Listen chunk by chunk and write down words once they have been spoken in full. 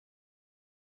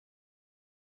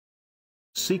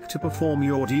Seek to perform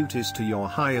your duties to your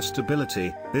highest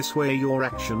ability, this way your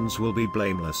actions will be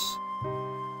blameless.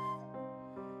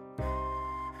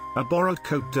 A borrowed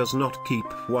coat does not keep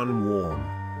one warm.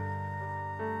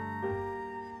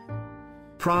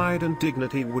 Pride and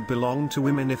dignity would belong to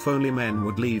women if only men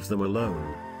would leave them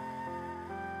alone.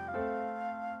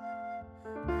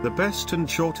 The best and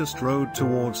shortest road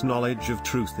towards knowledge of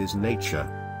truth is nature.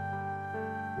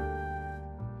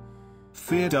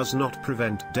 Fear does not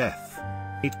prevent death.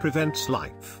 It prevents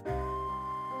life.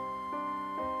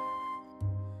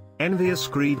 Envious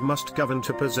greed must govern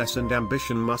to possess, and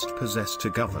ambition must possess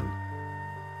to govern.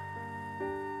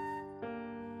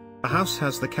 A house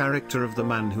has the character of the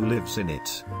man who lives in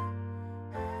it.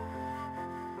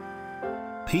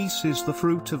 Peace is the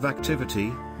fruit of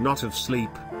activity, not of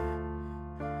sleep.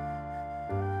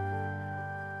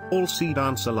 All seed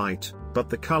answer light, but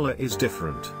the color is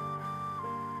different.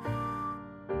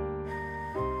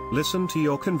 Listen to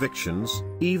your convictions,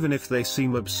 even if they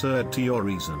seem absurd to your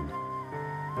reason.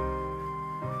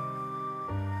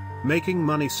 Making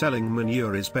money selling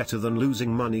manure is better than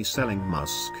losing money selling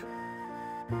musk.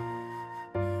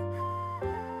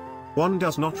 One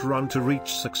does not run to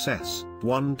reach success,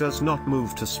 one does not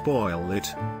move to spoil it.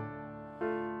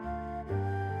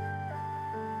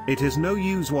 It is no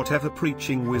use whatever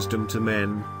preaching wisdom to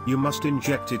men, you must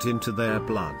inject it into their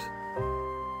blood.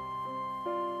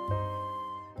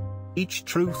 Each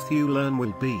truth you learn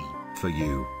will be, for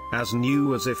you, as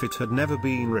new as if it had never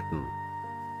been written.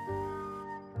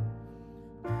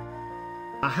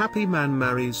 A happy man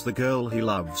marries the girl he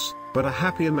loves, but a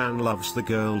happier man loves the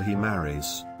girl he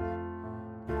marries.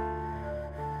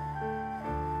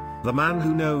 The man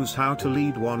who knows how to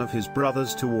lead one of his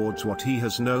brothers towards what he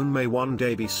has known may one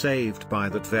day be saved by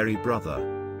that very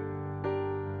brother.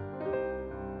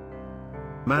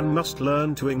 Man must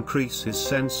learn to increase his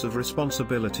sense of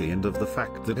responsibility and of the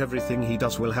fact that everything he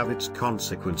does will have its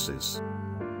consequences.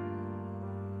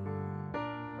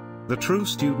 The true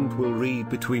student will read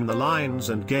between the lines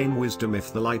and gain wisdom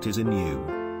if the light is in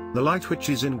you. The light which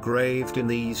is engraved in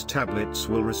these tablets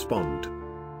will respond.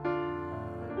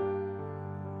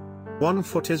 1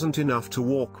 foot isn't enough to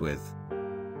walk with.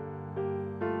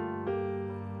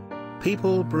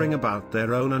 People bring about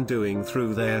their own undoing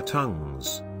through their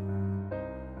tongues.